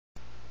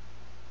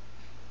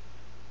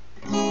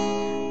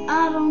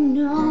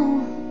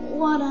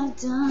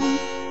done,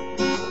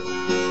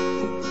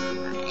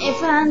 or if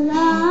I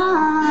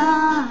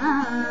like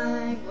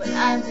what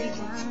I've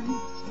begun.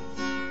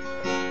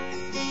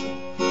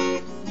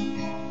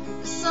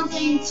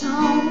 Something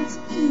told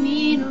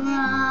me to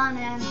run,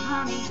 and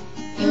honey,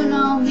 you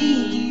know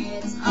me,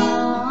 it's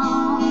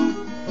all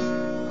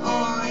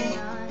or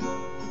none.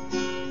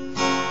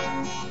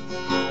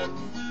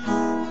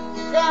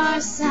 There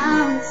are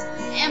sounds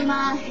in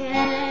my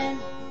head,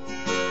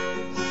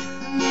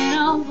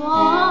 little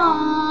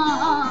voices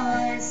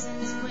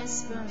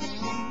whispering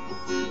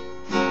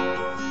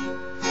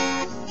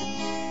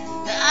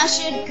that I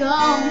should go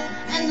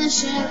and this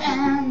should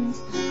end.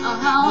 Oh,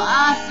 how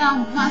I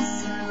found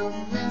myself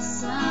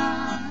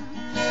inside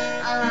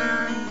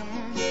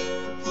again.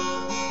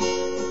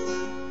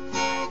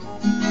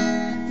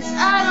 'Cause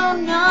I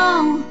don't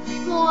know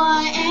who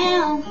I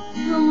am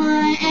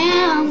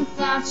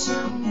without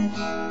you.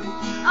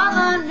 All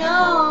I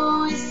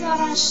know is that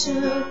I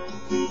should.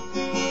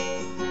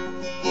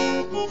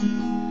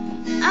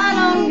 I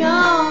don't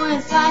know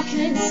if I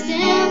could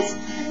stand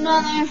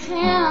another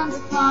hand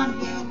upon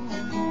you.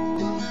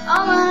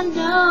 All I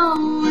know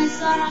is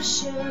that I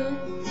should.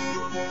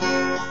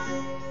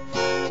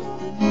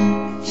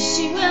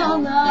 She will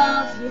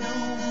love you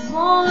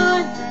more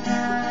than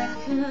I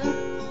could.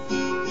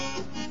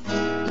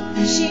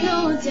 She who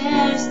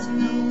dares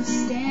to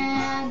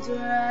stand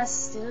where I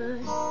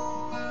stood.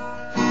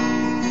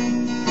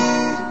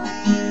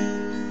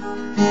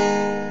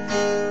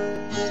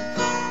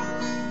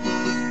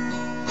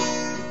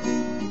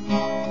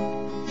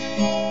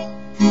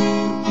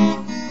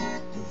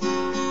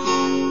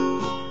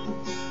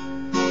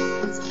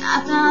 I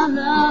thought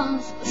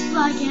love was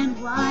black and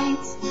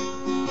white,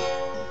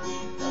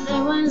 but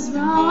it was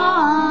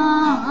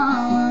wrong,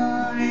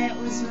 or it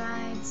was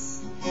right.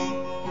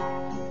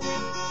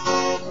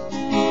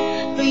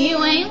 But you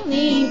ain't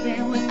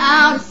leaving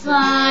without a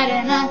fight,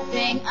 and I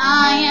think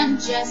I am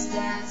just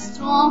as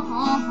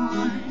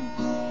torn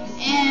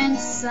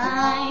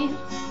inside.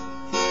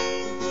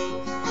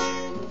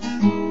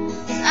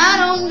 'Cause I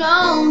don't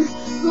know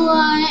who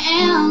I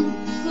am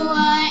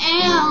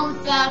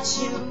without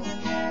you.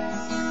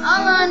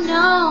 All I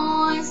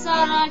know is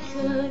that I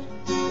should.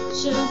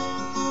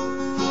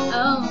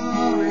 Oh,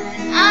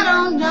 and I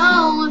don't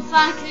know if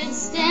I could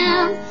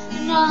stand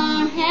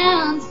another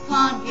hand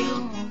upon you.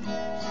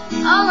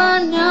 All I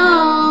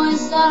know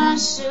is that I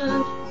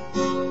should.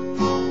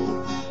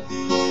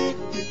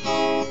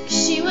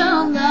 She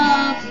will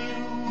love you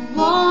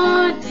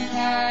more than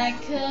I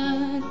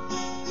could.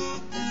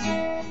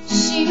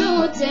 She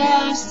who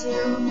dares to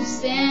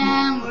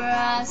stand where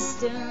I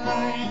stood.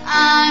 And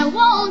I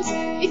won't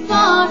be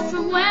far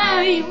from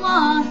where you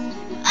are,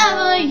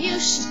 whoever you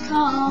should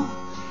call.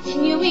 And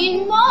you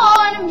mean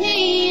more to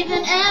me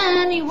than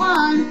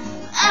anyone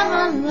I've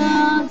ever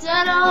loved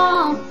at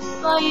all.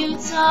 For you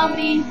taught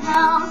me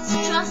how to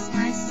trust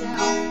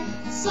myself.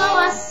 So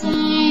I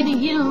say to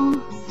you,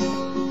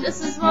 this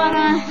is what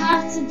I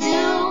have to do.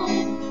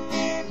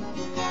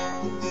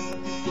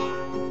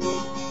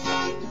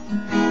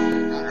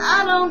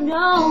 I don't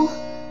know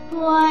who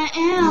I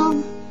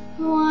am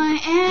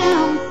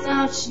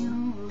without you.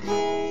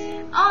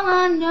 All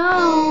I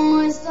know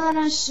is that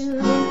I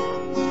should.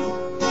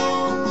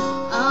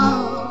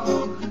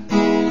 Oh,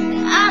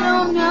 and I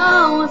don't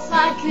know if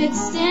I could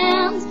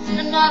stand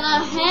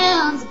another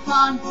hand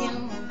upon you.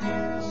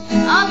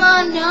 All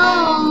I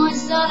know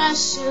is that I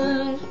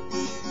should.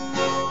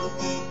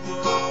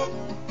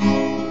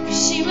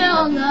 She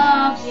will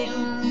love you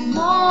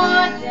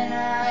more than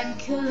I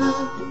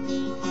could.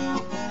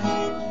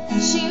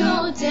 She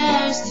who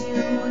dares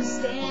to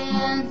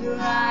stand where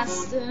I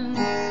stood.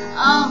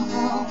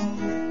 Oh,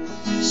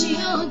 she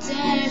who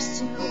dares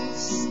to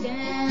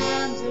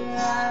stand where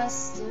I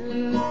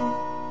stood.